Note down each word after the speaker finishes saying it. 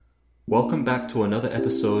Welcome back to another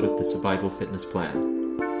episode of the Survival Fitness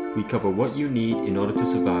Plan. We cover what you need in order to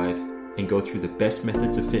survive and go through the best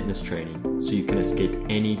methods of fitness training so you can escape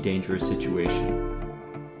any dangerous situation.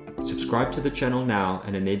 Subscribe to the channel now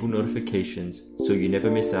and enable notifications so you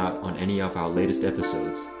never miss out on any of our latest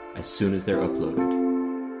episodes as soon as they're uploaded.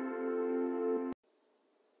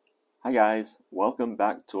 Hi guys, welcome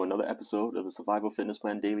back to another episode of the Survival Fitness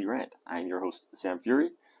Plan Daily Rant. I'm your host, Sam Fury,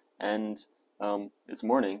 and it's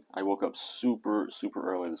morning. I woke up super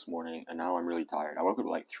early this morning, and now I'm really tired. I woke up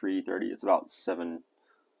at like 3:30. It's about 7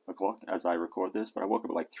 o'clock as I record this, but I woke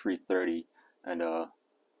up at like 3:30 and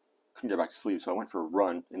couldn't get back to sleep, so I went for a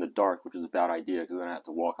run in the dark, which was a bad idea because then I had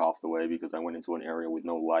to walk half the way because I went into an area with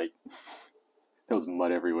no light. There was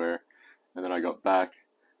mud everywhere, and then I got back,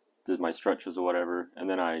 did my stretches or whatever, and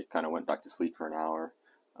then I kind of went back to sleep for an hour.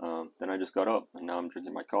 Then I just got up, and now I'm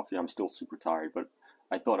drinking my coffee. I'm still super tired, but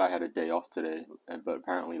I thought I had a day off today, but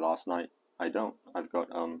apparently last night I don't. I got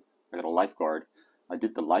a lifeguard. I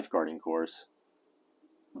did the lifeguarding course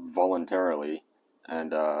voluntarily,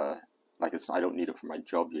 and I don't need it for my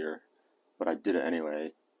job here, but I did it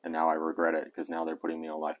anyway, and now I regret it because now they're putting me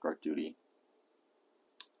on lifeguard duty.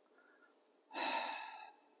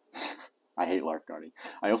 I hate lifeguarding.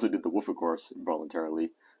 I also did the woofer course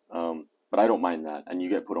voluntarily, but I don't mind that. And you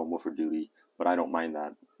get put on woofer duty, but I don't mind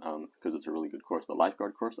that because it's a really good course. But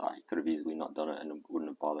lifeguard course, I could have easily not done it and it wouldn't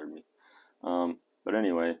have bothered me. But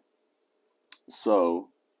anyway, so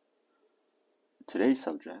today's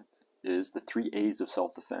subject is the 3 A's of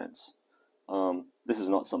self-defense. This is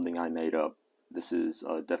not something I made up. This is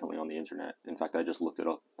definitely on the internet. In fact, I just looked it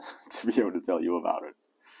up to be able to tell you about it.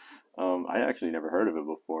 I actually never heard of it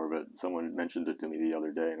before, but someone mentioned it to me the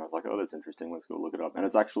other day, and I was like, oh, that's interesting, let's go look it up. And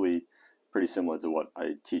it's actually pretty similar to what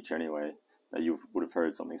I teach anyway, that you would have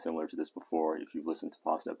heard something similar to this before if you've listened to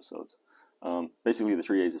past episodes. Basically, the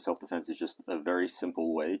 3 A's of self-defense is just a very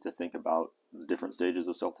simple way to think about the different stages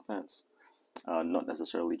of self-defense. Not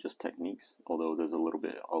necessarily just techniques, although there's a little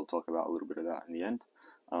bit, I'll talk about a little bit of that in the end.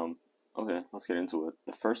 Okay, let's get into it.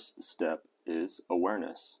 The first step is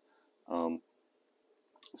awareness.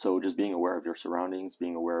 So just being aware of your surroundings,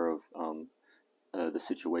 being aware of the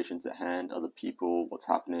situations at hand, other people, what's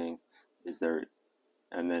happening,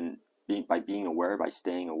 and then being aware, by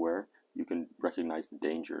staying aware, you can recognize the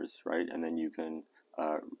dangers, right? And then you can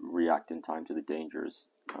react in time to the dangers.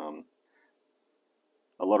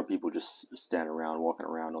 A lot of people just stand around, walking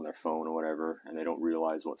around on their phone or whatever, and they don't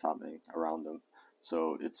realize what's happening around them.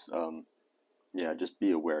 So it's just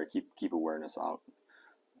be aware, keep awareness out.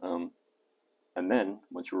 And then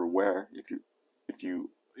once you're aware, if you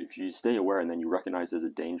stay aware and then you recognize there's a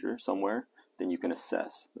danger somewhere, then you can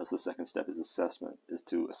assess. That's the second step, is assessment, is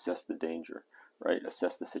to assess the danger, right?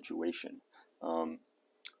 Assess the situation.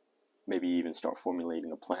 Maybe even start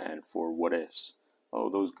formulating a plan for what ifs. Oh,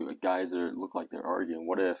 those guys look like they're arguing.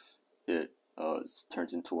 What if it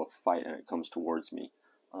turns into a fight and it comes towards me?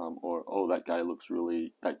 Or, oh, that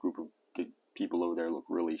group of people over there look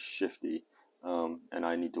really shifty, and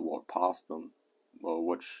I need to walk past them. Well,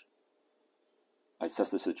 I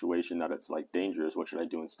assess the situation that it's like dangerous. What should I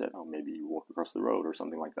do instead? Oh, maybe you walk across the road or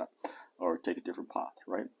something like that, or take a different path,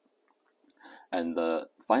 right? And the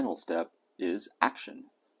final step is action.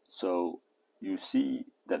 So you see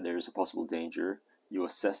that there's a possible danger, you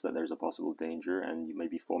assess that there's a possible danger, and you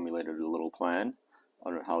maybe formulated a little plan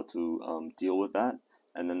on how to deal with that.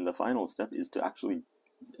 And then the final step is to actually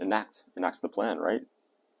enact the plan, right?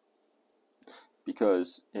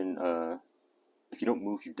 Because if you don't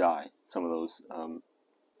move, you die. Some of those,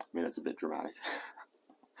 that's a bit dramatic,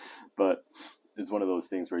 but it's one of those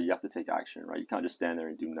things where you have to take action, right? You can't just stand there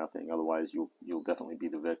and do nothing. Otherwise, you'll definitely be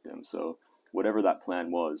the victim. So whatever that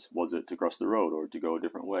plan was it to cross the road or to go a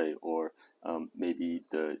different way, or maybe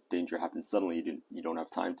the danger happens suddenly. You don't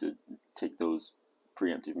have time to take those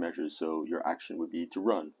preemptive measures. So your action would be to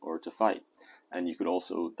run or to fight. And you could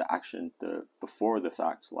also, the before the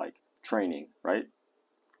fact, like training, right?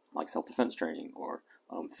 Like self-defense training or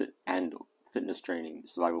fitness training,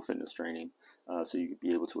 survival fitness training, so you could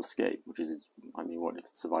be able to escape, which is, what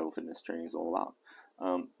survival fitness training is all about.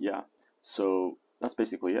 So that's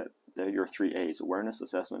basically it. They're your 3 A's: awareness,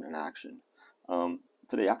 assessment, and action.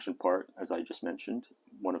 For the action part, as I just mentioned,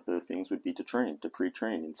 one of the things would be to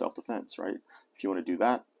pre-train in self-defense, right? If you want to do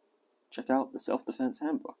that, check out the Self-Defense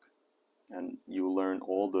Handbook, and you will learn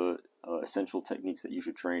all the essential techniques that you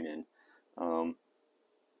should train in.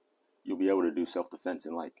 You'll be able to do self-defense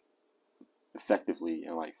effectively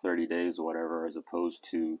in like 30 days or whatever, as opposed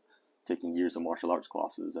to taking years of martial arts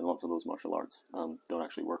classes, and lots of those martial arts don't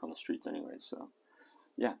actually work on the streets anyway. So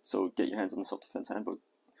get your hands on the Self-Defense Handbook.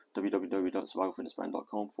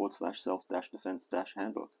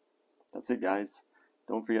 www.survivalfitnessplan.com/self-defense-handbook. That's it, guys.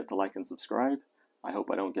 Don't forget to like and subscribe. I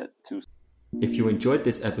hope I don't get too... If you enjoyed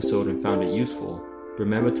this episode and found it useful,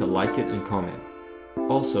 remember to like it and comment.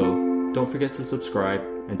 Also, don't forget to subscribe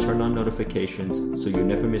and turn on notifications so you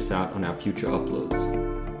never miss out on our future uploads.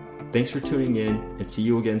 Thanks for tuning in, and see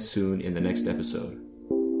you again soon in the next episode.